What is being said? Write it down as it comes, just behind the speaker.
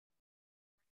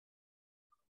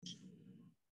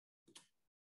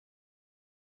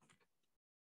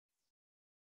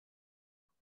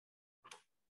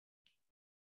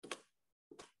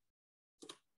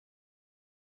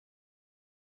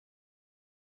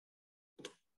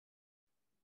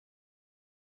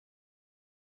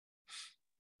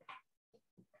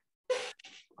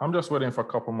I'm just waiting for a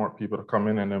couple more people to come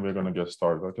in and then we're going to get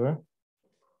started, okay?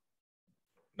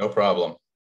 No problem.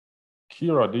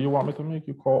 Kira, do you want me to make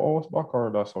you call us back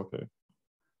or that's okay?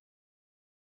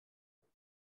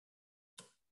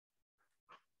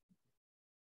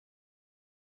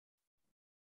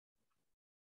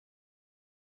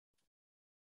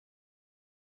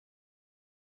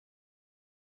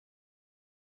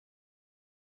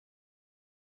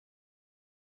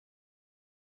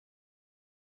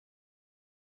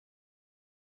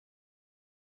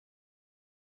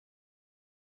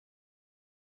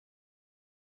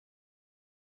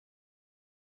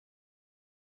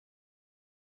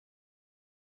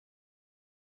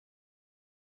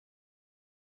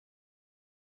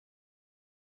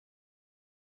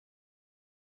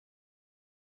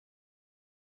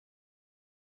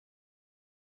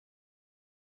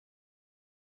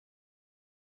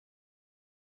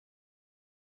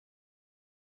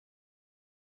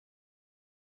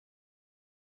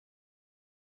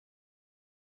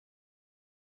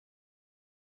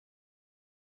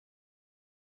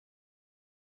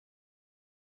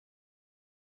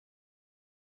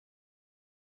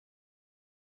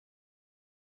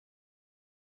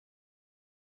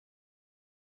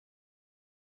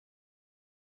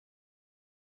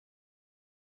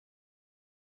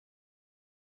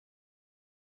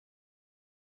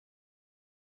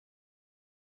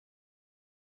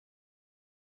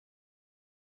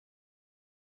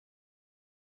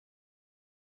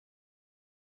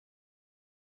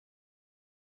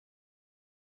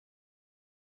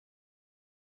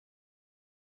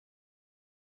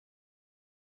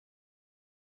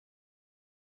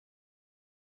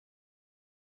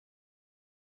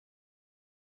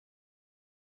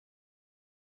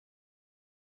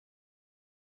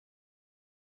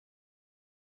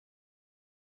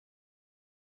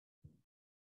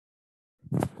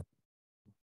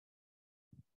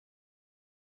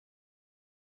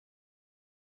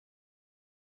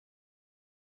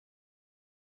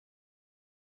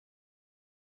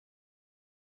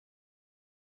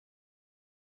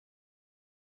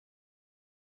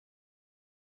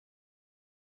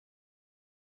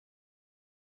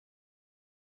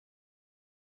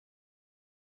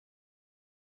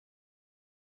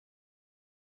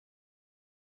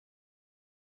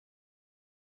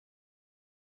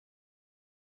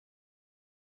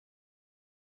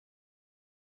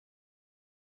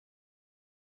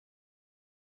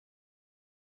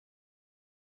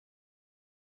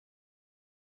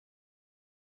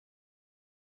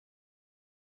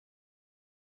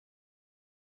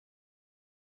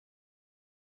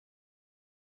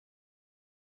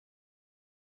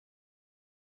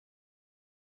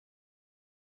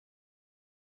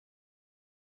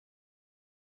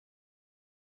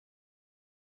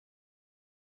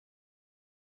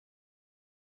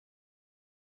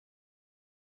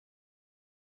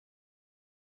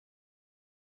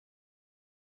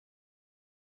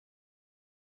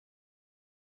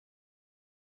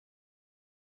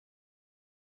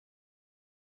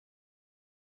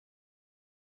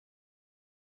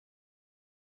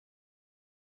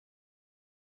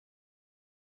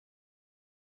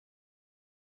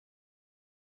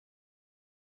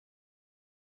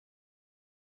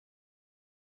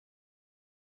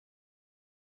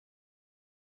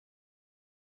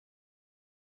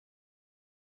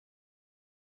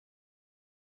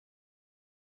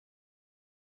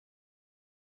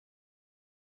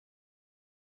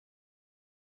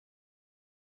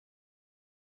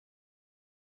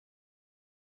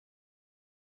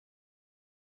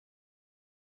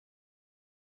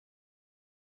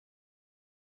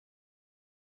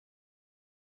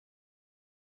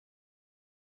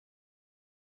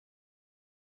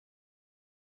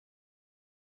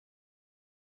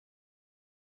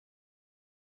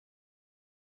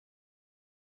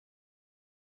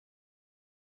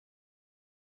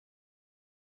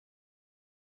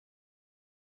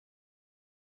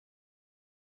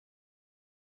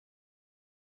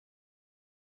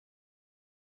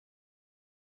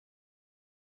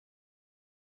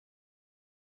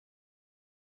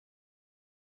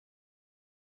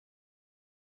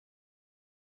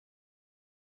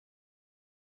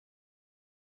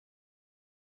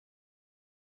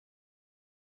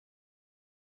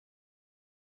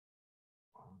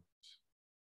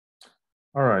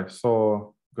 All right,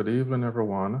 so good evening,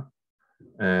 everyone,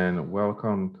 and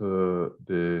welcome to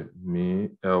the Me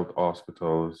Health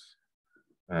Hospitals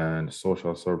and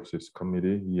Social Services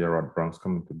Committee here at Bronx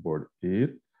Community Board 8.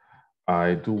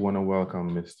 I do want to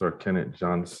welcome Mr. Kenneth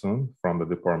Johnson from the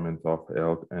Department of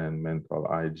Health and Mental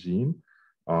Hygiene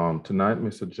Tonight,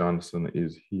 Mr. Johnson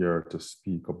is here to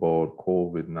speak about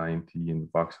COVID-19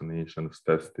 vaccinations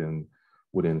testing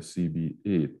within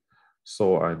CB8.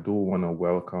 So I do want to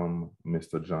welcome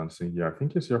Mr. Johnson here. I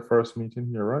think it's your first meeting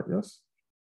here, right? Yes?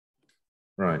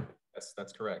 Right.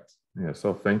 That's correct. Yeah,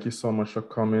 so thank you so much for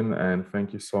coming, and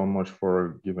thank you so much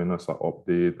for giving us an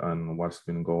update on what's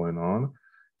been going on.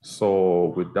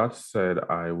 So with that said,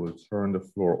 I will turn the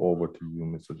floor over to you,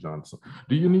 Mr. Johnson.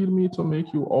 Do you need me to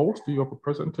make you host? Do you have a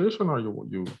presentation, or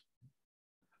you?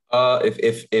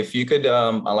 If you could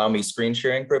allow me screen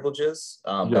sharing privileges,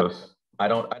 Yes. I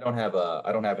don't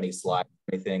have any slides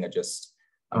or anything. I'm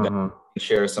Uh-huh. going to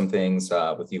share some things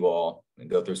with you all and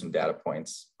go through some data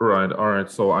points. Right. All right.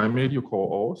 So I made you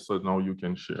co-host, so now you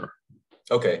can share.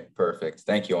 Okay, perfect.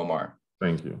 Thank you, Omar.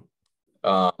 Thank you.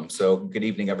 So good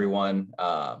evening, everyone.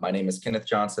 My name is Kenneth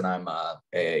Johnson. I'm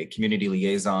a community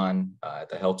liaison at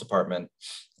the health department.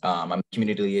 I'm a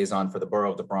community liaison for the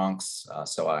borough of the Bronx.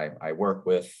 So I work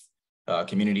with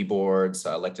community boards,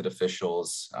 elected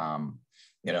officials,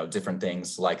 different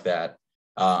things like that.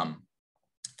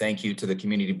 Thank you to the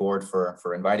community board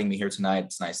for inviting me here tonight.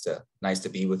 It's nice to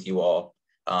be with you all.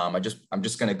 I'm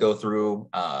just going to go through,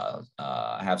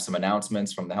 have some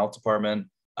announcements from the health department.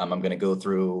 I'm going to go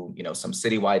through, some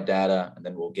citywide data, and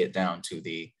then we'll get down to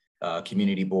the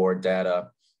community board data.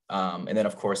 And then,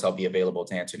 of course, I'll be available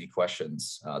to answer any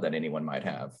questions that anyone might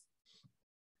have.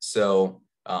 So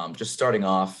just starting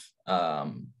off,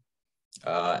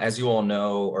 as you all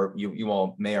know, or you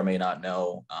all may or may not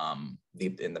know,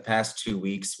 in the past 2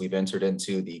 weeks, we've entered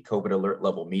into the COVID alert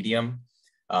level medium.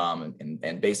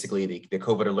 And basically the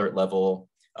COVID alert level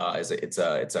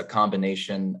it's a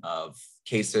combination of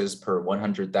cases per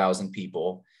 100,000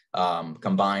 people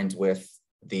combined with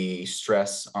the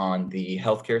stress on the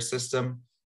healthcare system.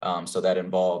 So that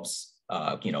involves,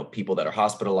 people that are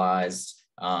hospitalized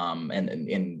and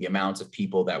in the amounts of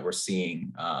people that we're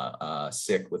seeing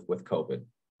sick with COVID.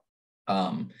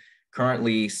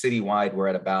 Currently, citywide, we're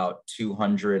at about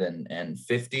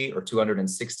 250 or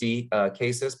 260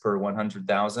 cases per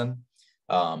 100,000.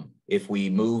 If we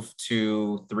move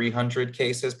to 300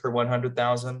 cases per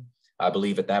 100,000, I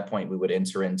believe at that point we would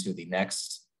enter into the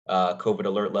next COVID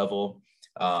alert level.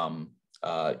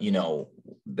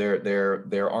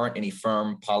 There aren't any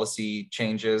firm policy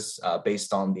changes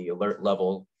based on the alert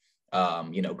level,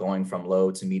 going from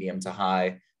low to medium to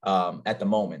high at the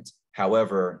moment.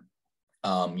 However,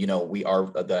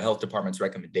 the health department's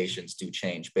recommendations do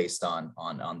change based on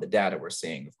the data we're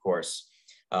seeing, of course.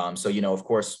 Of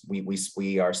course,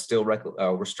 we are still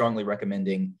we're strongly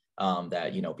recommending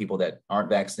that people that aren't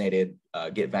vaccinated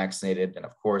get vaccinated, and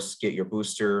of course get your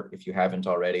booster if you haven't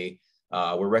already.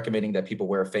 We're recommending that people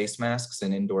wear face masks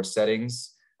in indoor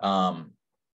settings.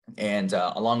 And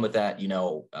along with that,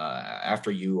 after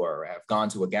you have gone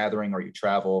to a gathering or you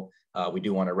travel, we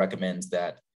do want to recommend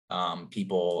that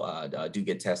people do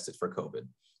get tested for COVID.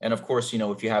 And of course,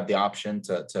 if you have the option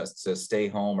to stay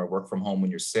home or work from home when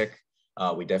you're sick,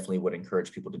 we definitely would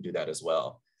encourage people to do that as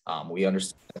well. We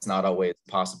understand it's not always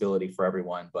a possibility for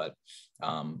everyone, but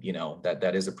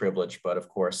that is a privilege. But of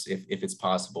course, if it's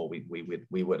possible,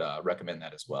 we would recommend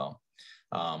that as well.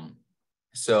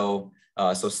 So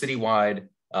citywide,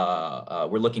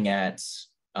 we're looking at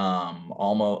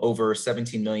almost over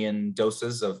 17 million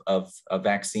doses of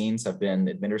vaccines have been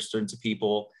administered to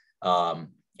people.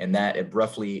 And that it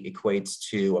roughly equates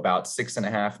to about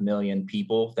 6.5 million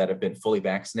people that have been fully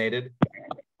vaccinated.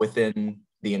 Within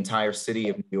the entire city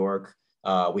of New York,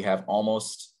 we have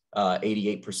almost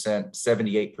 88%,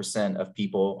 78% of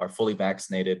people are fully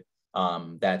vaccinated.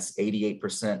 That's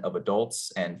 88% of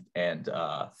adults and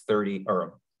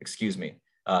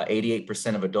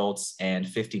 88% of adults and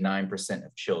 59%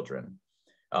 of children.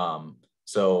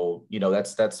 So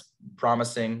that's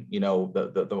promising.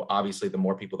 Obviously the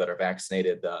more people that are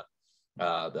vaccinated, the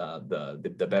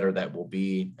better that will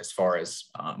be as far as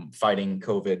fighting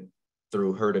COVID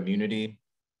through herd immunity.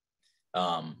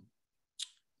 And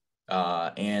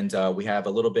we have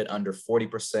a little bit under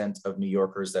 40% of New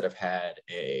Yorkers that have had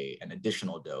an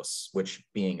additional dose, which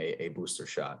being a booster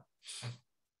shot.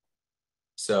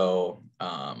 So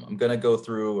I'm going to go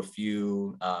through a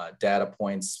few data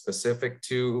points specific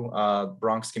to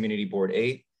Bronx Community Board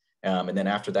 8. And then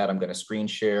after that, I'm going to screen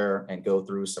share and go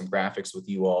through some graphics with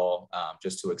you all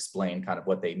just to explain kind of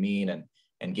what they mean and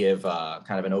give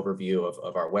kind of an overview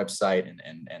of our website and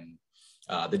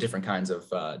the different kinds of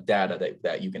data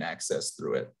that you can access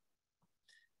through it.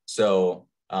 So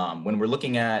when we're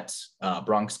looking at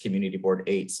Bronx Community Board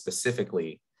 8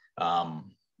 specifically,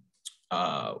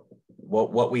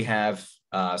 what we have,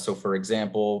 so for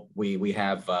example, we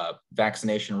have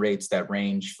vaccination rates that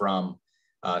range from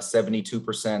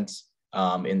 72%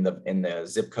 in the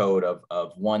zip code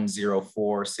of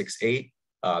 10468.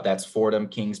 That's Fordham,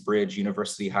 Kingsbridge,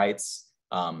 University Heights.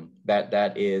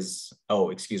 That is, oh,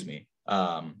 excuse me,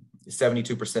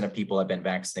 72% of people have been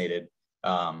vaccinated.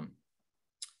 And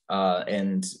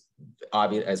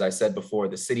as I said before,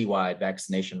 the citywide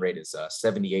vaccination rate is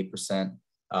 78%.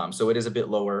 So it is a bit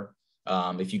lower.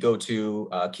 If you go to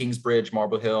Kingsbridge,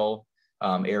 Marble Hill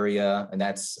area, and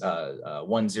that's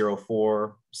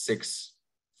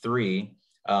 10463,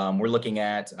 we're looking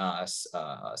at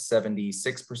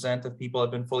 76% of people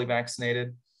have been fully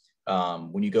vaccinated.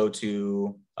 When you go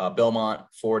to Belmont,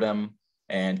 Fordham,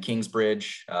 and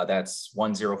Kingsbridge, that's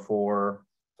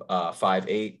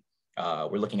 10458.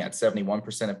 We're looking at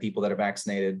 71% of people that are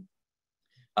vaccinated.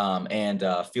 And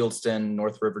Fieldston,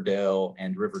 North Riverdale,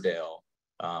 and Riverdale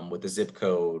with the zip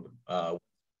code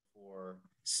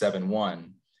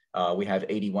 471, we have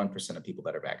 81% of people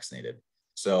that are vaccinated.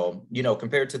 So, you know,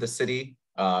 compared to the city,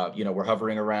 you know, we're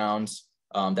hovering around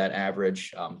that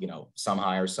average, you know, some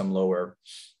higher, some lower.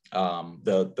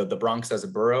 The Bronx as a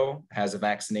borough has a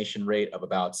vaccination rate of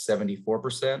about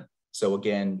 74%. So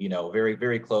again, you know, very,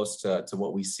 very close to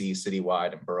what we see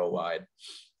citywide and borough-wide.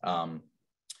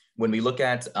 When we look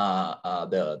at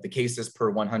the cases per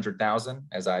 100,000,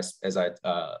 as I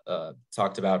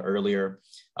talked about earlier,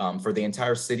 for the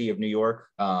entire city of New York,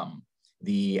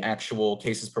 the actual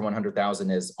cases per 100,000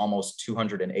 is almost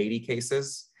 280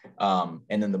 cases. And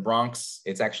then the Bronx,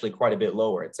 it's actually quite a bit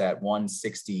lower. It's at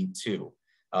 162.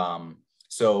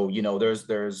 So, you know, there's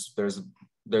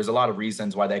a lot of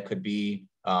reasons why that could be.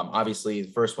 Obviously,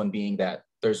 the first one being that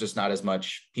there's just not as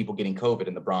much people getting COVID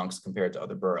in the Bronx compared to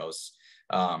other boroughs.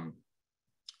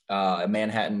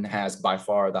 Manhattan has by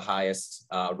far the highest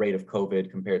rate of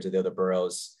COVID compared to the other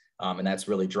boroughs. And that's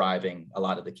really driving a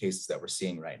lot of the cases that we're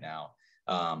seeing right now.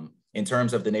 In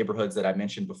terms of the neighborhoods that I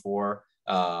mentioned before,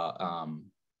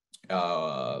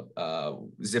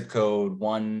 zip code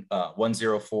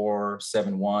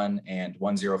 10471 and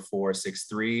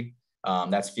 10463.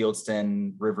 That's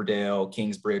Fieldston, Riverdale,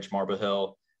 Kingsbridge, Marble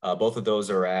Hill. Both of those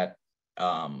are at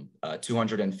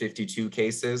 252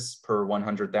 cases per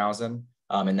 100,000.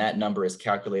 And that number is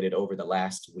calculated over the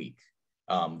last week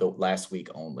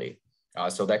only.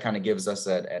 So that kind of gives us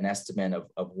an estimate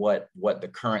of what the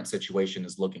current situation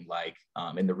is looking like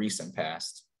in the recent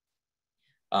past.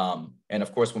 And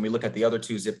of course, when we look at the other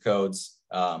two zip codes,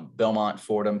 Belmont,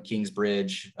 Fordham,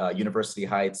 Kingsbridge, University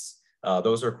Heights,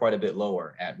 those are quite a bit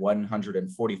lower at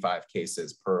 145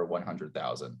 cases per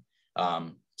 100,000.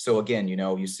 So again, you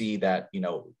know, you see that, you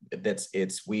know,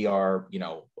 we are, you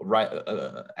know,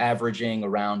 averaging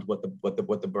around what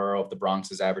the borough of the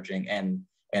Bronx is averaging, and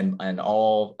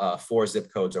all four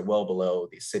zip codes are well below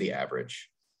the city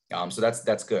average. So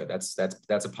that's good.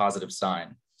 That's a positive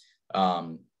sign.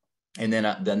 And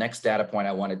then the next data point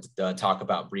I wanted to talk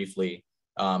about briefly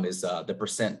is the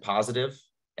percent positive.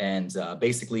 And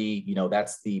basically, you know,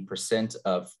 that's the percent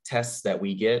of tests that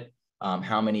we get,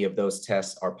 how many of those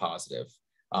tests are positive.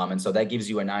 And so that gives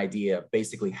you an idea of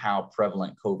basically how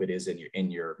prevalent COVID is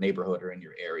in your neighborhood or in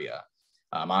your area.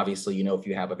 Obviously, you know, if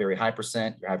you have a very high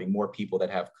percent, you're having more people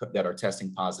that are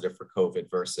testing positive for COVID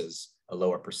versus a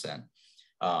lower percent.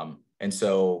 And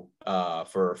so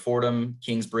for Fordham,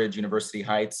 Kingsbridge, University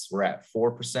Heights, we're at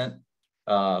 4%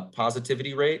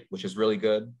 positivity rate, which is really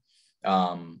good.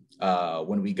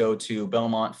 When we go to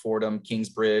Belmont, Fordham,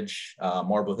 Kingsbridge,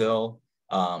 Marble Hill,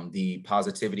 the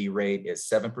positivity rate is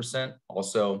 7%,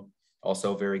 also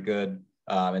very good.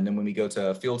 And then when we go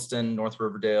to Fieldston, North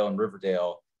Riverdale, and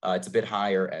Riverdale, it's a bit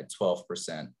higher at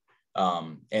 12%.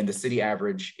 And the city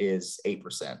average is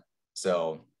 8%.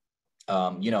 So,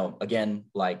 you know, again,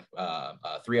 like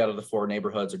 3 out of the 4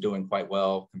 neighborhoods are doing quite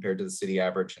well compared to the city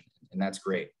average, and that's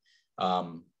great.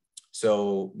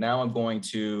 So now I'm going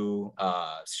to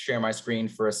share my screen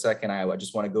for a second. I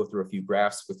just want to go through a few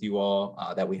graphs with you all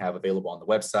that we have available on the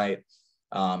website,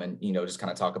 and, you know, just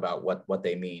kind of talk about what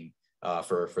they mean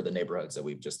for the neighborhoods that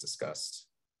we've just discussed.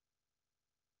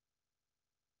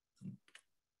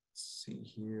 Let's see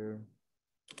here.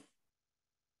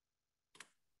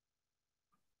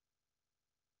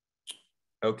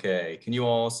 Okay, can you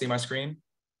all see my screen?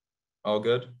 All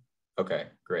good? Okay,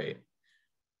 great.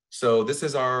 So this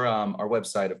is our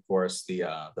website, of course, the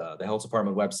health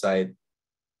department website,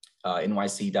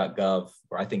 nyc.gov,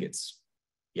 or I think it's,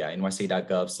 yeah,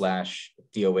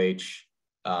 nyc.gov/DOH.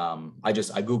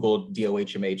 I Googled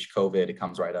DOHMH COVID, it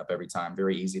comes right up every time,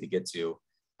 very easy to get to.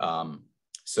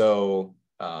 So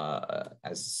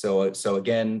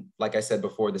again, like I said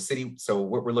before, the city, so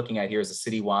what we're looking at here is a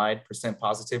citywide percent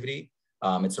positivity.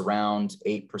 It's around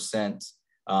 8%.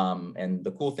 And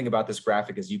the cool thing about this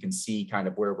graphic is you can see kind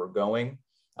of where we're going.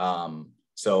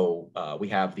 We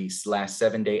have the last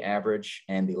 7-day average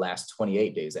and the last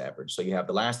 28 days average. So you have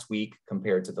the last week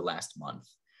compared to the last month.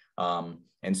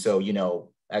 And so, you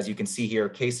know, as you can see here,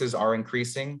 cases are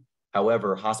increasing.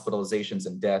 However, hospitalizations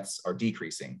and deaths are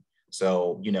decreasing.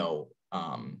 So, you know,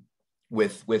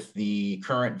 with the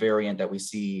current variant that we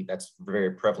see that's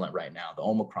very prevalent right now, the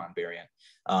Omicron variant,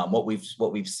 what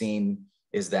we've seen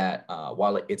is that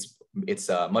while it's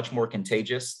much more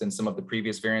contagious than some of the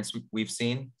previous variants we've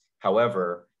seen,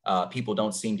 however, people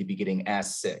don't seem to be getting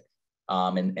as sick.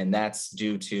 And that's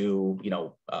due to, you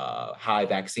know, high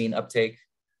vaccine uptake.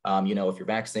 You know, if you're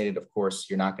vaccinated, of course,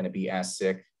 you're not going to be as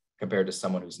sick compared to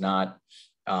someone who's not.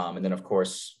 And then, of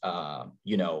course,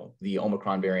 you know, the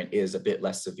Omicron variant is a bit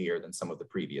less severe than some of the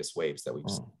previous waves that we've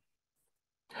seen.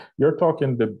 You're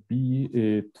talking the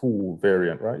BA2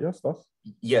 variant, right?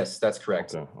 Yes, that's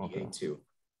correct. Okay. BA2.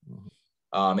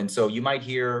 And so you might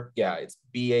hear, yeah, it's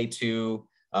BA2.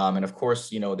 And of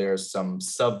course, you know, there's some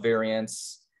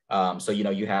subvariants. So, you know,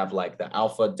 you have like the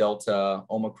Alpha, Delta,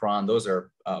 Omicron, those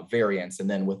are variants. And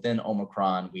then within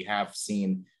Omicron, we have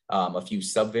seen a few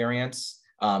subvariants.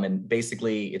 And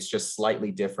basically, it's just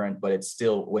slightly different, but it's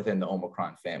still within the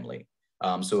Omicron family.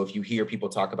 So if you hear people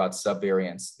talk about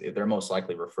subvariants, they're most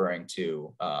likely referring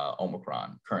to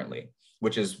Omicron currently,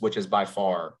 which is by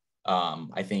far,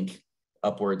 I think,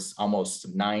 upwards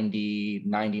almost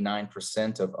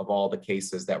 99% of all the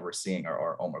cases that we're seeing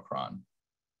are Omicron.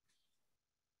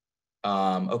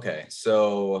 Okay,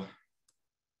 so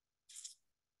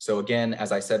again,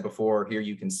 as I said before, here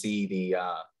you can see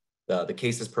the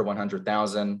cases per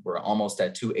 100,000. We're almost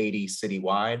at 280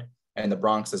 citywide, and the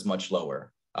Bronx is much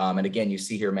lower. And again, you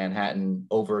see here Manhattan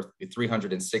over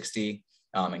 360,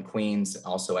 and Queens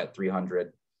also at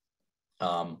 300.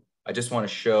 I just want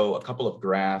to show a couple of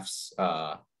graphs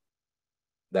that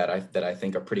I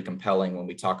think are pretty compelling when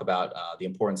we talk about the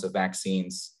importance of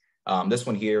vaccines. This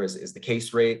one here is the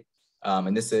case rate.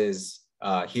 And this is,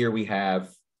 here we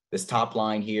have this top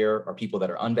line here are people that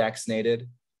are unvaccinated.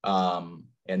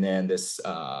 And then this,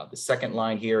 the second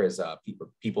line here is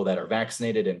people that are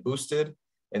vaccinated and boosted.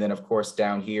 And then of course,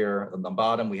 down here on the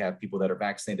bottom, we have people that are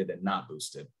vaccinated and not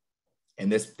boosted.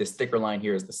 And this thicker line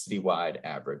here is the citywide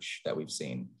average that we've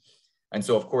seen. And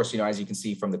so of course, you know, as you can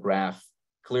see from the graph,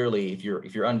 clearly, if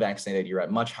you're unvaccinated, you're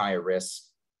at much higher risk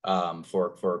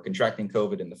for contracting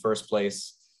COVID in the first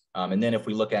place. And then if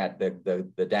we look at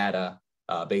the data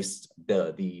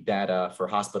the data for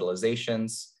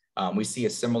hospitalizations, we see a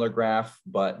similar graph,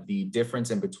 but the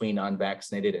difference in between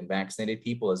unvaccinated and vaccinated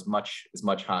people is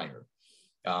much higher.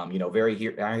 You know,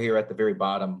 here at the very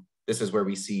bottom, this is where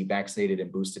we see vaccinated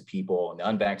and boosted people, and the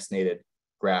unvaccinated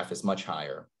graph is much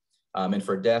higher. And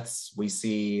for deaths, we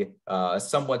see a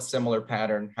somewhat similar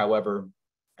pattern. However,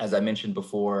 as I mentioned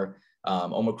before,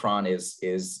 Omicron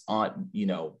is on, you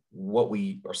know, what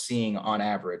we are seeing on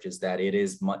average is that it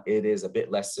is a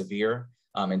bit less severe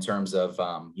in terms of,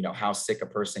 you know, how sick a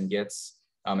person gets.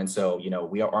 And so, you know,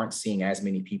 we aren't seeing as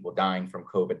many people dying from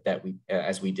COVID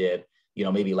as we did, you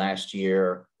know, maybe last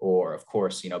year, or of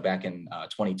course, you know, back in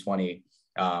 2020,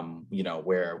 you know,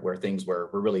 where things were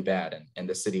really bad and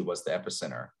the city was the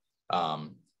epicenter.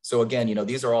 So again, you know,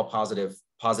 these are all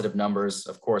positive numbers.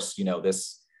 Of course, you know,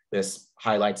 this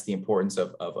highlights the importance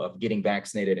of getting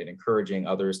vaccinated and encouraging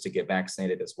others to get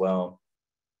vaccinated as well.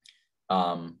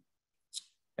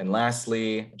 And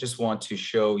lastly, I just want to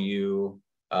show you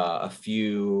a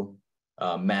few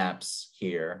maps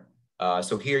here.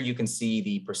 So here you can see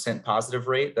the percent positive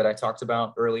rate that I talked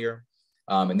about earlier.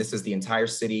 And this is the entire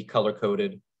city color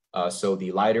coded. So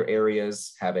the lighter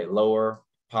areas have a lower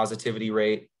positivity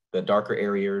rate. The darker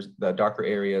areas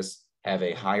have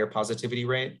a higher positivity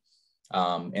rate.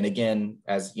 And again,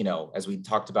 as you know, as we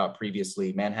talked about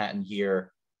previously, Manhattan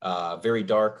here, very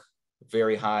dark,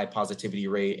 very high positivity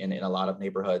rate in a lot of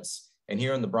neighborhoods. And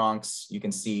here in the Bronx, you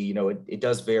can see, you know, it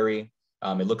does vary.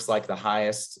 It looks like the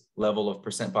highest level of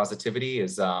percent positivity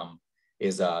is this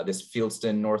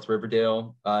Fieldston, North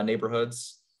Riverdale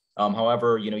neighborhoods.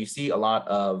 However, you know, you see a lot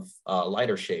of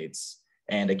lighter shades.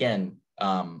 And again,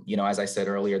 you know, as I said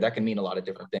earlier, that can mean a lot of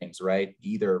different things, right?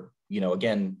 Either, you know,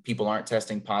 again, people aren't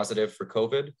testing positive for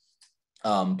COVID,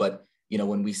 but, you know,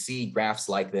 when we see graphs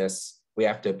like this, we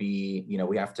have to be, you know,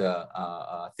 we have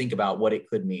to think about what it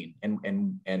could mean.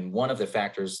 And one of the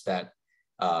factors that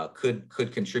could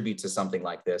contribute to something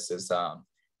like this is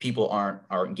people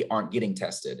aren't getting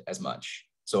tested as much.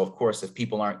 So of course, if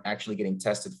people aren't actually getting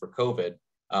tested for COVID,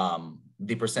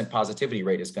 the percent positivity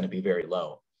rate is going to be very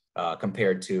low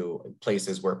compared to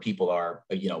places where people are,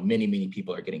 you know, many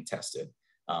people are getting tested.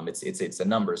 It's a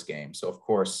numbers game. So of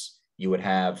course you would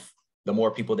have the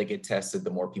more people that get tested, the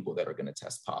more people that are going to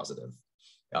test positive,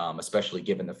 especially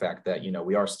given the fact that, you know,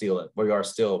 we are still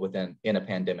in a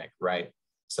pandemic, right?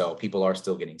 So people are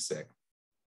still getting sick.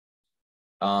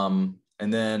 And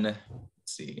then let's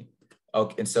see.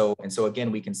 Okay, and so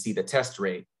again, we can see the test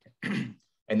rate,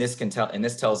 and this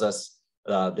tells us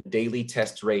the daily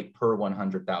test rate per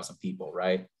 100,000 people,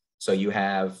 right? So you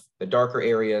have the darker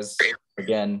areas.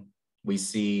 Again, we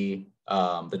see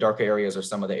the darker areas are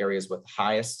some of the areas with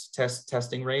highest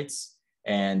testing rates,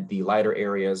 and the lighter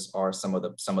areas are some of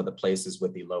the places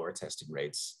with the lower testing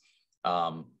rates.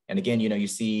 And again, you know, you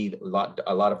see a lot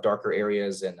of darker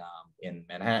areas in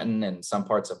Manhattan and some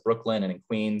parts of Brooklyn and in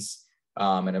Queens,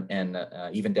 and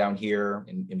even down here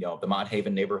in you know, the Mott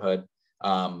Haven neighborhood.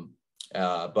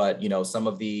 But you know, some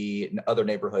of the other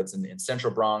neighborhoods in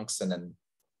Central Bronx and then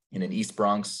in East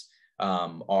Bronx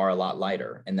are a lot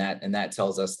lighter, and that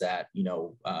tells us that, you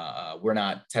know, we're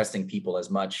not testing people as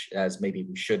much as maybe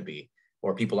we should be,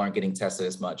 or people aren't getting tested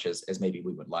as much as maybe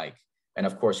we would like. And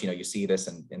of course, you know, you see this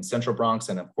in Central Bronx,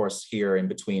 and of course here in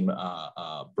between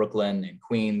Brooklyn and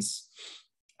Queens.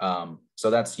 So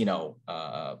that's, you know,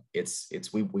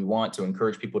 we want to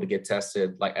encourage people to get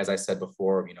tested. Like, as I said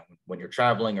before, you know, when you're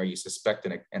traveling or you suspect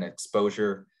an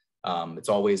exposure, it's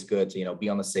always good to, you know, be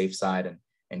on the safe side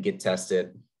and get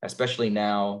tested, especially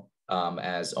now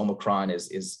as Omicron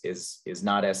is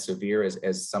not as severe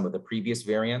as some of the previous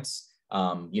variants.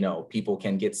 You know, people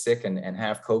can get sick and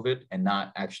have COVID and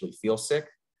not actually feel sick,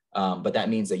 but that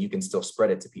means that you can still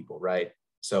spread it to people, right?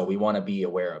 So we want to be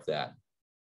aware of that.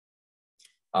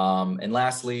 And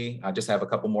lastly, I just have a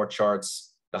couple more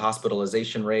charts. The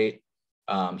hospitalization rate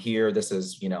here, this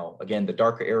is, you know, again, the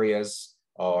darker areas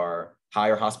are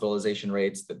higher hospitalization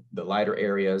rates. The lighter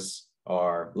areas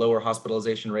are lower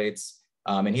hospitalization rates.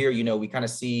 And here, you know, we kind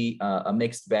of see a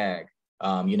mixed bag.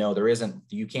 You know,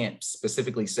 you can't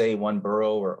specifically say one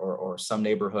borough or some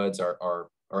neighborhoods or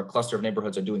a cluster of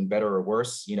neighborhoods are doing better or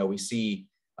worse. You know, we see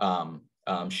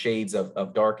shades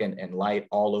of dark and light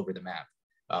all over the map.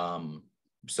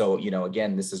 So, you know,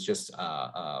 again, this is just,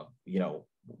 you know,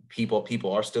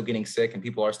 people are still getting sick and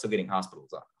people are still getting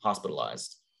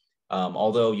hospitalized.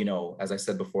 Although, you know, as I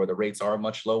said before, the rates are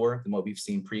much lower than what we've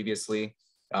seen previously.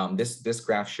 This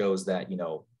graph shows that, you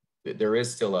know, there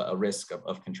is still a risk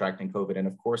of contracting COVID, and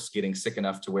of course, getting sick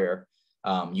enough to where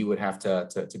you would have to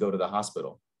go to the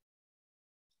hospital.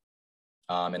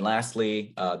 And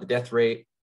lastly, the death rate.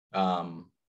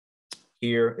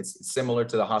 Here, it's similar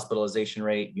to the hospitalization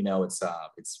rate. You know, it's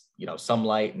you know, some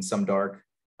light and some dark.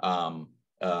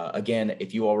 Again,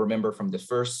 if you all remember from the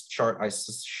first chart I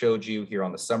showed you here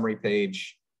on the summary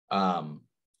page,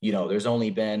 you know, there's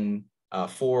only been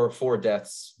four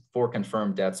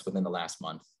confirmed deaths within the last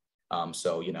month.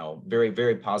 So, you know, very,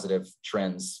 very positive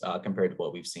trends compared to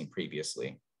what we've seen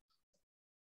previously.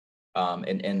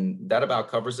 And that about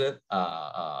covers it.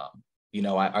 You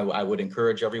know, I would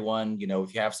encourage everyone, you know,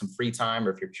 if you have some free time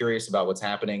or if you're curious about what's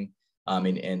happening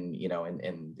you know,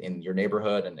 in your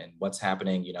neighborhood and what's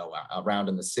happening, you know, around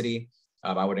in the city,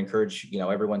 I would encourage, you know,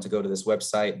 everyone to go to this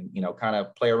website and, you know, kind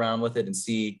of play around with it and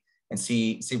see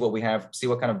what we have, see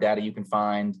what kind of data you can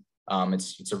find.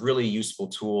 It's a really useful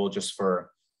tool just for,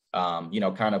 you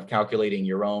know, kind of calculating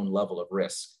your own level of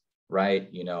risk, right?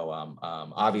 You know,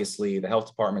 obviously the health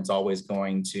department's always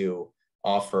going to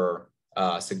offer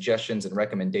suggestions and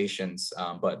recommendations,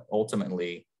 but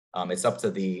ultimately it's up to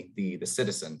the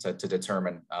citizen to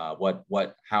determine what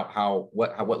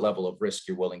level of risk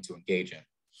you're willing to engage in.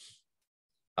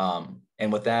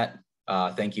 And with that,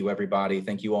 thank you everybody.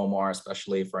 Thank you, Omar,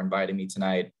 especially for inviting me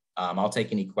tonight. I'll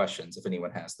take any questions if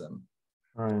anyone has them.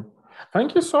 All right.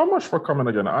 Thank you so much for coming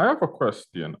again. I have a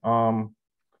question.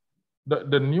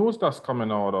 The news that's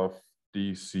coming out of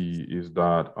DC is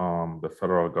that the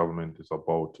federal government is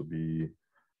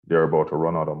they're about to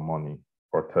run out of money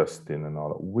for testing and all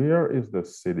that. Where is the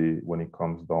city when it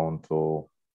comes down to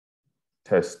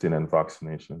testing and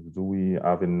vaccinations? Do we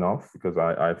have enough? Because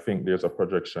I think there's a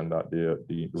projection that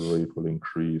the rate will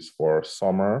increase for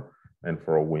summer and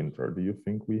for winter. Do you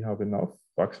think we have enough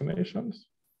vaccinations?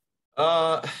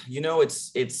 You know,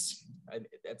 it's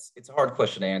a hard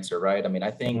question to answer, right? I mean,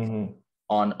 I think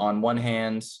on one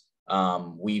hand,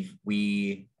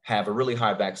 we have a really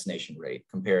high vaccination rate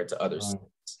compared to other states.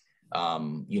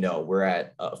 You know, we're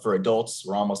at for adults,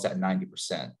 we're almost at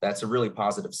 90%. That's a really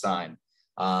positive sign.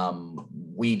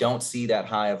 We don't see that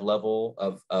high of level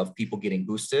of people getting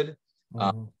boosted.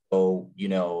 So, you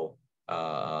know,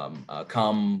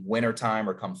 come wintertime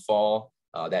or come fall,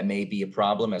 that may be a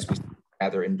problem as we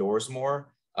gather indoors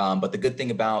more. But the good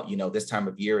thing about, this time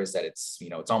of year is that it's,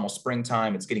 it's almost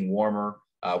springtime, it's getting warmer.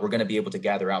 We're going to be able to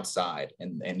gather outside,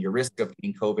 and your risk of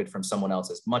getting COVID from someone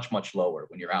else is much, much lower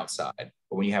when you're outside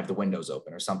or when you have the windows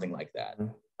open or something like that.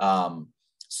 And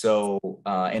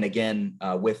again,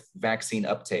 with vaccine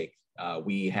uptake,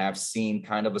 we have seen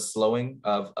kind of a slowing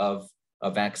of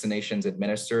vaccinations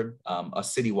administered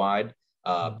citywide.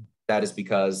 That is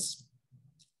because,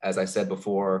 as I said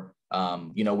before,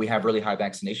 we have really high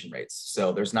vaccination rates.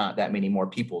 So there's not that many more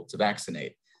people to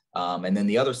vaccinate. And then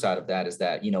the other side of that is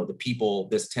that, the people,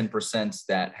 this 10%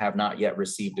 that have not yet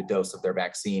received a dose of their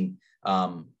vaccine,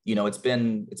 it's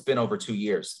been over 2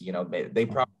 years. They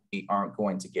probably aren't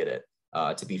going to get it,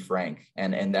 to be frank,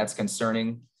 and that's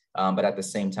concerning. But at the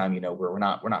same time, we're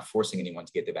not forcing anyone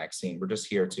to get the vaccine. We're just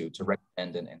here to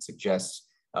recommend and suggest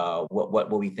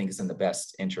what we think is in the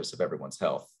best interest of everyone's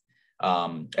health.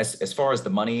 As far as the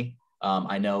money,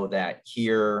 I know that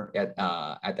here at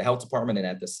the health department and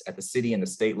at the city and the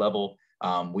state level,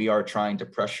 we are trying to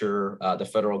pressure the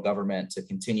federal government to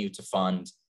continue to fund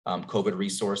COVID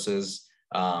resources.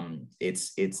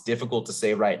 It's difficult to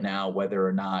say right now whether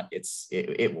or not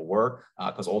it will work,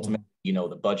 because ultimately,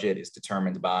 the budget is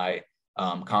determined by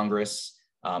Congress.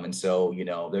 And so,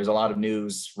 there's a lot of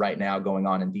news right now going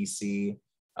on in DC.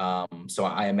 So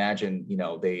I imagine,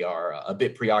 they are a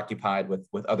bit preoccupied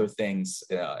with other things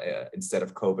instead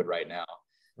of COVID right now.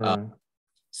 Right.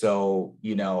 So,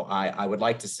 I would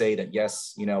like to say that,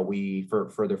 yes, we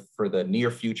for the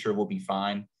near future will be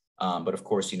fine. But of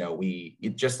course,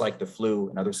 just like the flu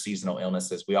and other seasonal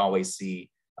illnesses, we always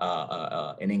see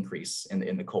an increase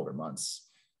in the colder months.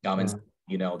 And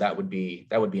that would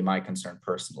be my concern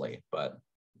personally. But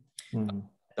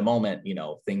at the moment,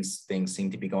 things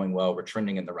seem to be going well. We're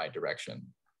trending in the right direction.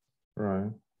 Right.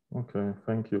 Okay.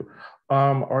 Thank you.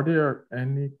 Are there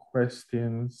any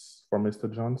questions for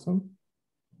Mr. Johnson?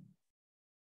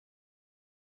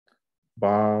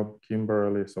 Bob,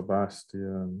 Kimberly,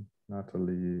 Sebastian,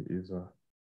 Natalie, Isa.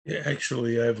 Yeah,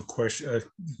 actually, I have a question.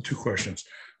 2 questions.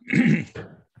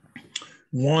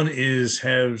 One is,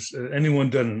 has anyone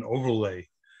done an overlay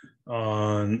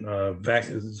on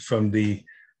from the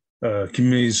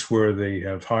communities where they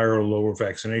have higher or lower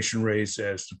vaccination rates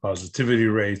as to positivity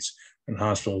rates and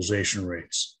hospitalization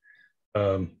rates?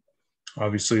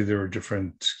 Obviously, there are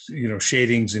different,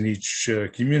 shadings in each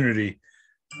community.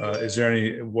 Is there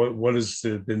any, what has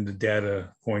been the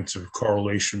data points of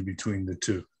correlation between the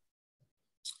 2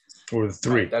 or the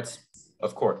 3? Right, that's,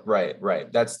 of course,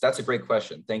 right. That's a great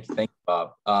question. Thank you,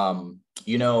 Bob.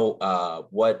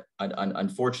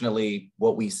 Unfortunately,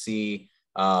 what we see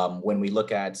when we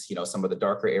look at, some of the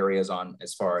darker areas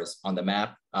as far as on the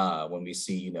map, when we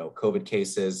see, COVID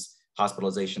cases,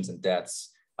 hospitalizations, and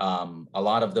deaths, a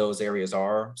lot of those areas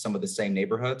are some of the same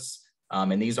neighborhoods.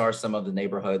 And these are some of the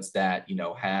neighborhoods that,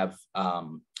 have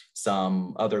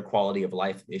some other quality of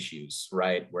life issues,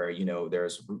 right? Where,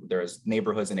 there's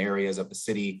neighborhoods and areas of the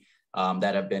city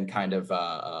that have been kind of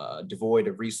devoid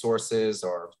of resources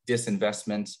or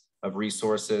disinvestment of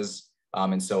resources.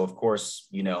 And so, of course,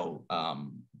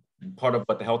 part of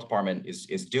what the health department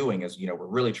is doing is, we're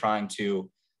really trying to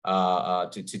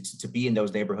be in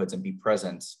those neighborhoods and be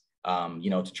present,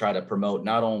 to try to promote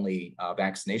not only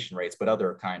vaccination rates, but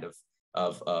other kind of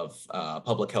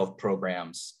public health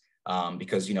programs,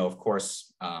 because, of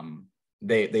course,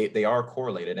 they are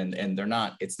correlated, and they're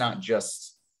not. It's not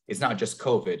just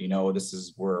COVID. This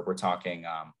is we're talking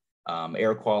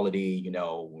air quality.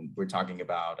 We're talking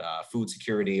about food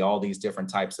security. All these different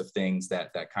types of things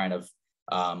that kind of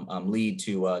lead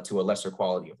to a lesser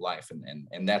quality of life,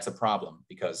 and that's a problem,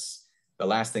 because the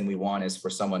last thing we want is for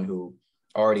someone who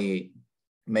already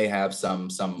may have some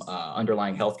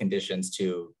underlying health conditions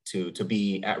to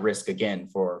be at risk again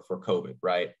for COVID,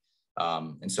 right?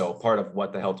 And so part of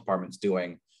what the health department's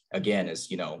doing, again, is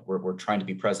we're trying to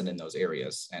be present in those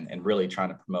areas and really trying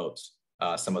to promote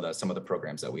some of the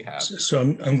programs that we have. So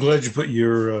I'm glad you put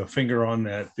your finger on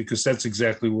that, because that's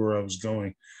exactly where I was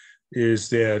going. Is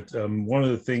that one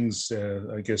of the things,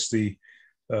 I guess the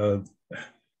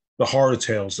horror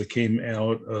tales that came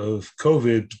out of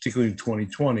COVID, particularly in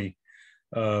 2020,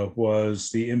 was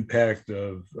the impact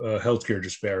of healthcare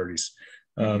disparities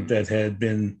that had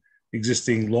been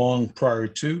existing long prior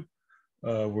to,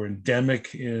 were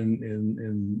endemic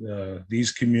in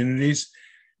these communities,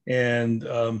 and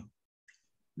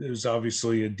there's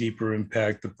obviously a deeper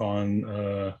impact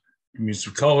upon communities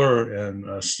of color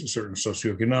and certain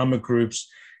socioeconomic groups,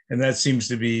 and that seems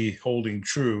to be holding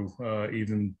true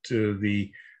even to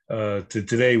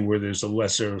today, where there's a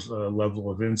lesser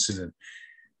level of incident.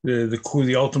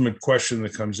 The ultimate question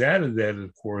that comes out of that,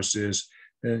 of course, is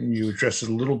and you addressed it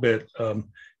a little bit,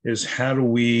 is how do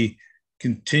we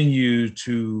continue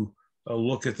to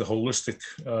look at the holistic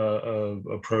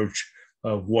approach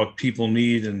of what people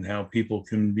need and how people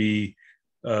can be,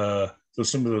 so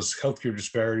some of those healthcare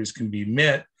disparities can be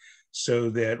met so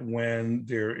that when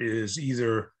there is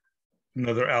either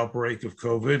another outbreak of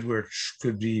COVID, which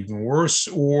could be even worse,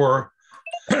 or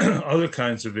other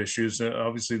kinds of issues.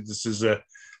 Obviously, this is a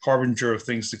harbinger of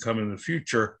things to come in the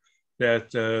future, that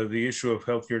the issue of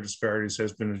healthcare disparities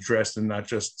has been addressed and not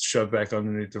just shoved back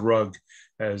underneath the rug,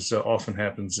 as often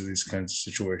happens in these kinds of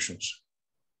situations.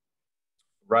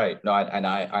 Right. No,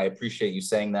 I appreciate you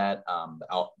saying that.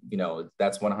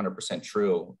 That's 100%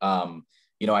 true.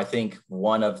 I think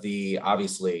one of the,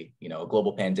 obviously, a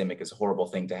global pandemic is a horrible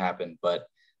thing to happen, but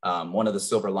one of the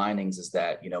silver linings is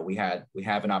that, we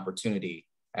have an opportunity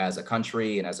as a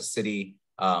country and as a city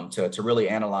to really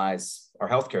analyze our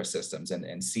healthcare systems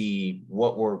and see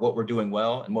what we're doing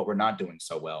well and what we're not doing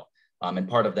so well. And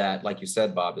part of that, like you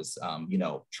said, Bob, is,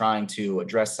 trying to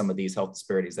address some of these health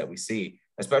disparities that we see,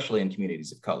 especially in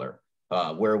communities of color,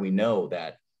 where we know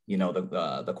that,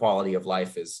 the quality of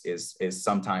life is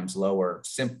sometimes lower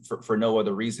for no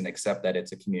other reason except that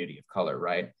it's a community of color,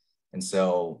 right? And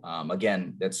so,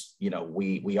 again, that's,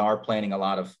 we are planning a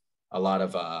lot of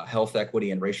health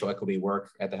equity and racial equity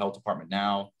work at the health department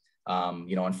now.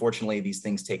 Unfortunately, these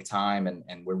things take time,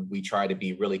 and we try to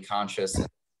be really conscious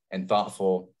and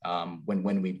thoughtful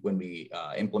when we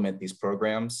implement these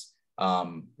programs.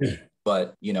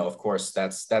 But of course,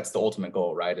 that's the ultimate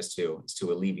goal, right? Is to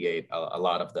alleviate a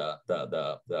lot of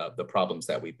the problems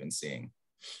that we've been seeing.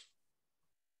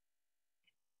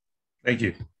 Thank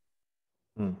you.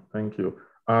 Thank you,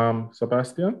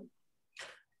 Sebastian.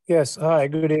 Yes. Hi.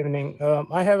 Good evening.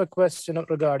 I have a question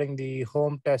regarding the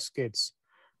home test kits.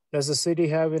 Does the city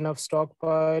have enough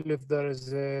stockpile if there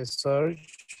is a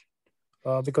surge?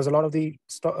 Because a lot of the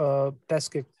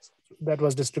test kits that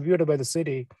was distributed by the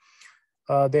city,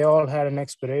 they all had an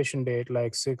expiration date,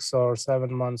 like 6 or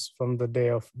 7 months from the day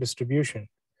of distribution,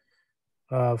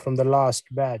 from the last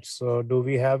batch. So do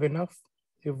we have enough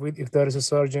if there is a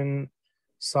surge in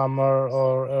summer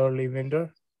or early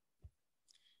winter?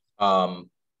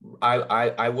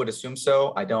 I would assume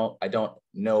so. I don't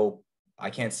know. I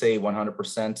can't say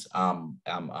 100%.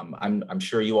 I'm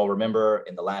sure you all remember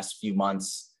in the last few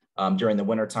months during the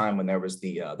wintertime when there was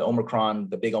the Omicron,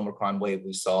 the big Omicron wave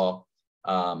we saw.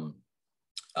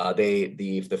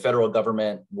 The federal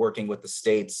government working with the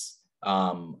states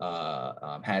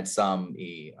had some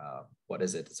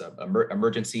it's an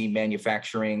emergency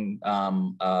manufacturing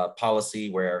policy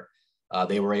where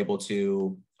they were able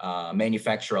to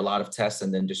manufacture a lot of tests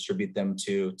and then distribute them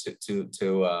to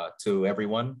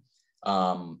everyone.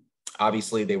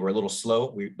 Obviously, they were a little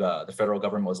slow. The federal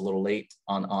government was a little late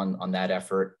on that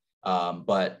effort.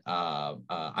 But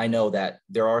I know that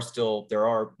there are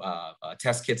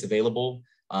test kits available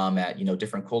at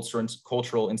different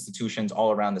cultural institutions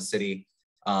all around the city.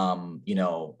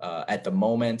 At the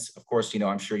moment, of course,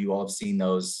 I'm sure you all have seen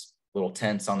those little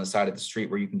tents on the side of the street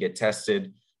where you can get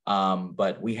tested.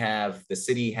 But the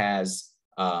city has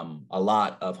a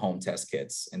lot of home test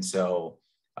kits, and so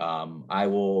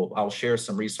I'll share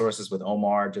some resources with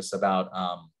Omar just about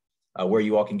where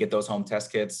you all can get those home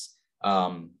test kits.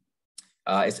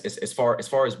 As far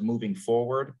as moving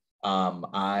forward, I'm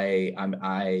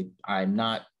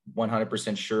not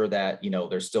 100% sure that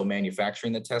they're still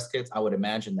manufacturing the test kits. I would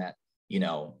imagine that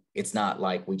it's not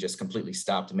like we just completely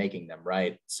stopped making them,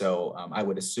 right? So I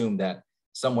would assume that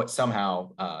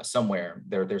somehow somewhere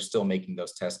they're still making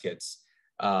those test kits.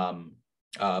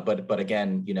 But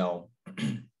again,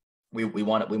 we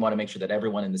want to make sure that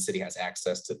everyone in the city has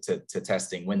access to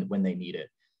testing when they need it.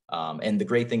 And the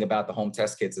great thing about the home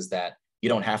test kits is that you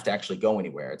don't have to actually go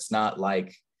anywhere. It's not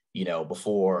like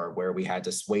before where we had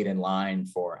to wait in line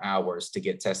for hours to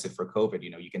get tested for COVID.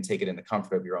 You can take it in the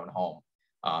comfort of your own home.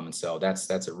 And so that's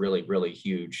a really, really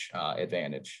huge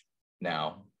advantage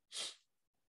now.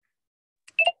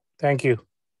 Thank you.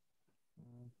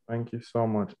 Thank you so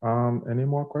much. Any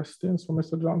more questions for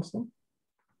Mr. Johnson?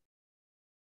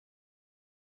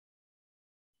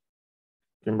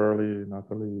 Kimberly,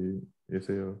 Natalie, is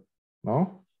here?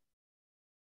 No?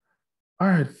 All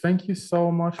right, thank you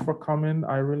so much for coming.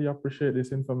 I really appreciate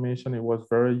this information. It was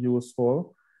very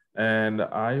useful, and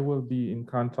I will be in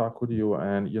contact with you.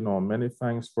 And many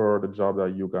thanks for the job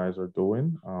that you guys are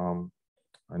doing.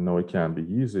 I know it can't be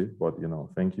easy, but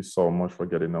thank you so much for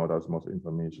getting out as much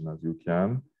information as you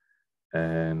can.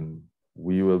 And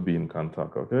we will be in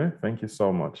contact, okay? Thank you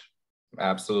so much.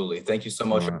 Absolutely. Thank you so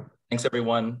much. Right. Thanks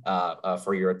everyone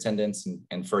for your attendance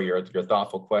and for your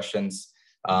thoughtful questions.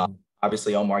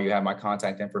 Obviously, Omar, you have my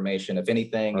contact information. If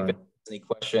anything, Right. if it has any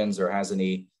questions or has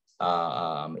any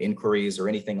inquiries or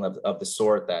anything of the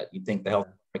sort that you think the health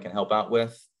department can help out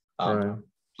with, Right.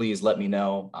 please let me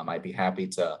know. I'd be happy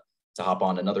to hop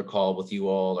on another call with you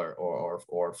all,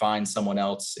 or find someone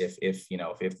else if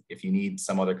you need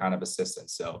some other kind of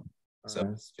assistance. So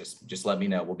Right. just let me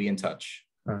know. We'll be in touch.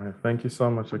 All right. Thank you so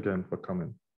much again for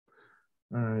coming.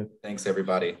 All right. Thanks,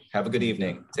 everybody. Have a good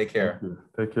evening. Take care. Thank you.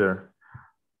 Take care.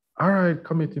 All right,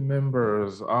 committee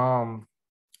members.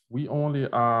 We only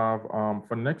have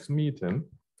for next meeting.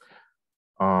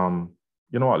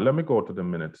 You know what? Let me go to the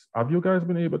minutes. Have you guys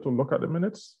been able to look at the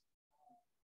minutes?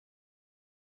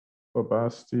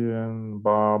 Sebastian,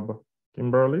 Bob,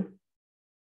 Kimberly?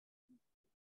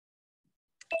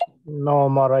 No,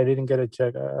 Omar, I didn't get a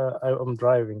check. I'm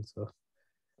driving, so.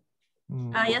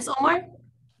 Yes, Omar?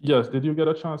 Yes, did you get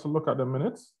a chance to look at the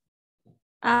minutes?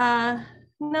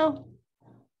 No.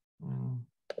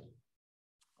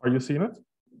 Are you seeing it?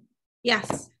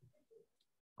 Yes.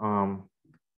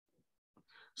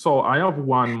 So I have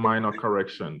one minor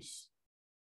corrections.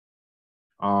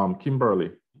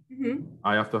 Kimberly,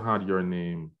 I have to add your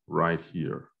name right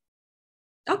here.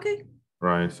 Okay.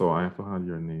 Right, so I have to add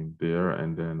your name there,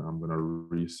 and then I'm gonna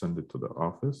resend it to the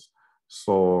office.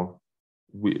 So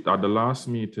we at the last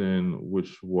meeting,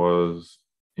 which was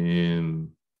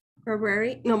in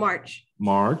February? No, March.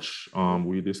 March,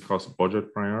 we discussed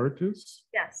budget priorities.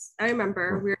 Yes, I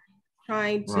remember. Right. We're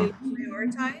trying to Right.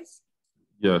 prioritize.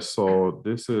 Yes, so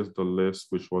this is the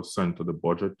list which was sent to the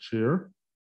budget chair.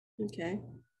 Okay.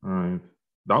 All right,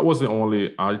 that was the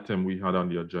only item we had on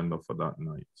the agenda for that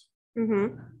night.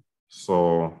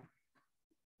 So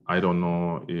I don't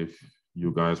know if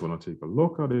you guys want to take a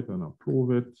look at it and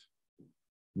approve it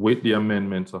with the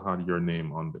amendment to have your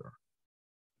name on there.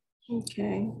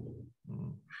 Okay.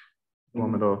 You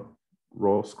want me to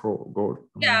go?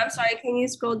 Yeah, I'm sorry. Can you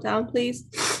scroll down, please?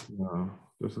 Yeah,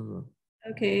 this is it.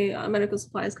 Okay, medical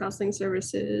supplies, counseling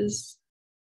services.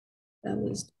 That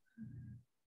was.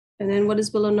 And then what is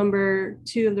below number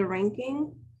 2 of the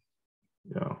ranking?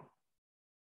 Yeah.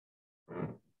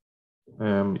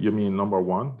 You mean number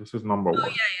 1? This is number 1.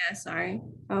 Yeah, sorry.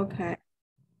 Okay.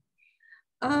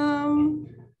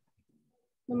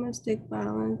 Domestic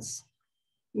violence,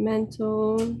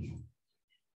 mental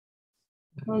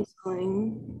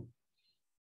counseling.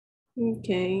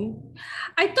 Okay.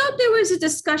 I thought there was a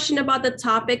discussion about the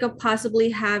topic of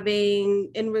possibly having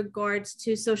in regards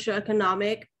to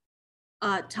socioeconomic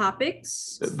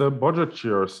topics. The budget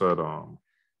chair said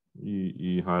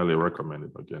he highly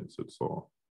recommended against it. So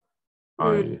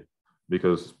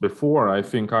because before I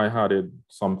think I had it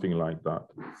something like that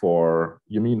for,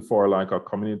 you mean for like a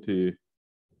community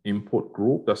input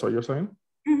group? That's what you're saying?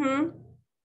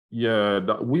 Yeah,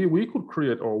 that we could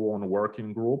create our own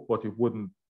working group, but it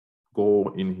wouldn't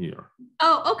go in here.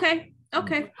 Oh, okay.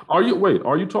 Okay. Are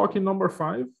you talking number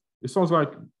 5? It sounds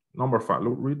like number 5.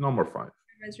 Look, read number 5.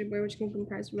 Advisory board, which can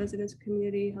comprise residents,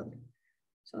 community health,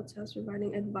 health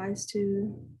providing advice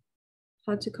to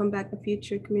how to combat a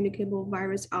future communicable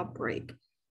virus outbreak.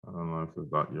 I don't know if it's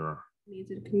that your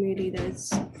Needs of the community.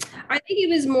 That's. I think it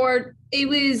was more.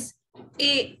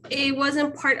 It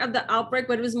wasn't part of the outbreak,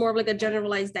 but it was more of like a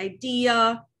generalized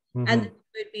idea, and it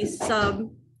would be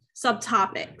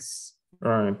subtopics.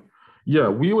 Right. Yeah,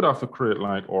 we would have to create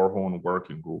like our own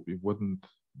working group. It wouldn't.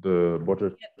 The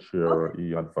budget chair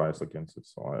he advised against it,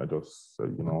 so I just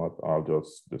said, you know what, I'll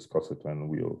just discuss it and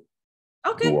we'll.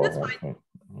 Okay, that's fine.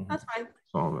 That's fine.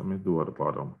 So let me do at the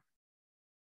bottom.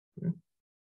 Okay.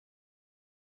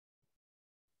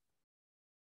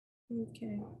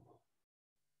 Okay.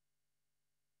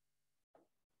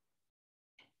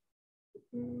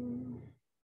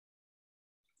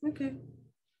 Okay,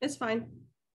 it's fine.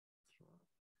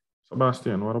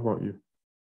 Sebastian, what about you?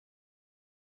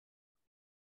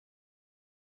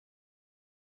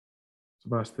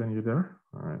 Sebastian, you there?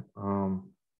 All right.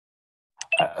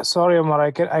 Sorry, Omar,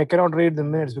 I cannot read the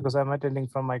minutes because I'm attending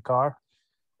from my car.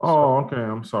 Oh, okay.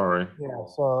 I'm sorry. Yeah,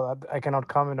 so I cannot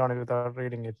comment on it without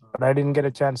reading it. But I didn't get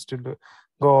a chance to go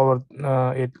over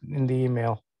it in the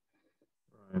email.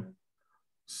 Right.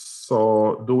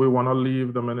 So do we want to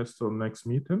leave the minutes till next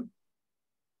meeting?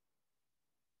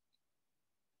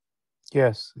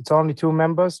 Yes, it's only 2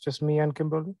 members, just me and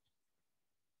Kimberly.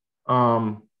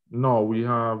 No, we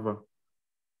have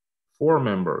 4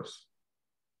 members.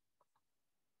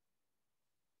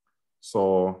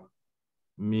 So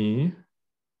me,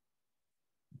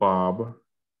 Bob,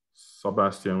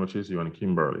 Sebastian, which is you, and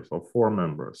Kimberly. So 4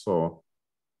 members. So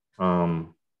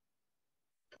I'll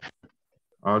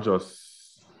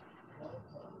just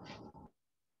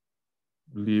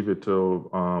leave it to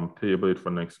table it for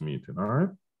next meeting. All right.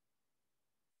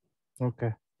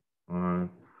 Okay. All right.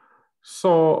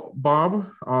 So, Bob,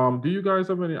 do you guys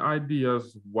have any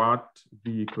ideas what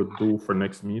we could do for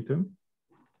next meeting?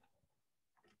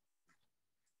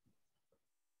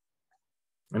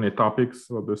 Any topics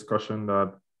of discussion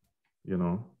that, you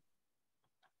know?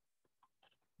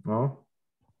 No?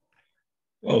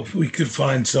 Well, if we could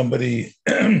find somebody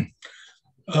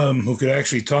who could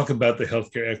actually talk about the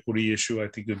healthcare equity issue, I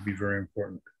think it would be very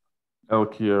important.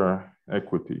 Healthcare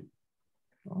equity.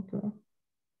 Okay.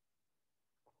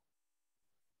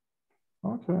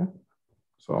 Okay.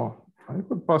 So I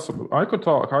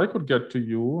could get to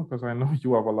you because I know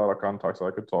you have a lot of contacts. So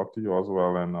I could talk to you as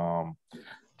well and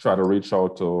try to reach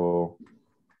out to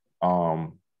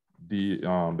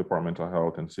the Department of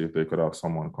Health and see if they could have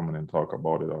someone come in and talk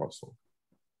about it also.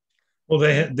 Well,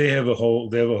 they have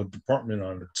a department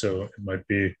on it, so it might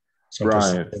be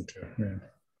something. Right. Yeah.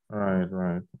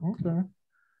 Right. Okay.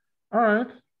 All right.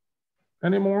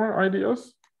 Any more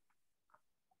ideas?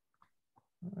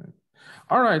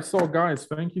 All right. So guys,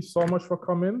 thank you so much for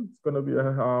coming. It's gonna be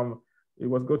it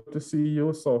was good to see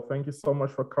you. So thank you so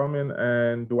much for coming.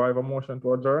 And do I have a motion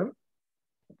to adjourn?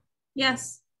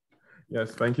 Yes.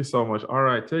 Yes, thank you so much. All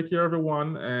right. Take care,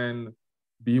 everyone, and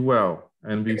be well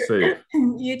and be safe.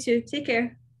 You too. Take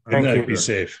care. Good night. Be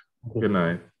safe. Good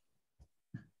night.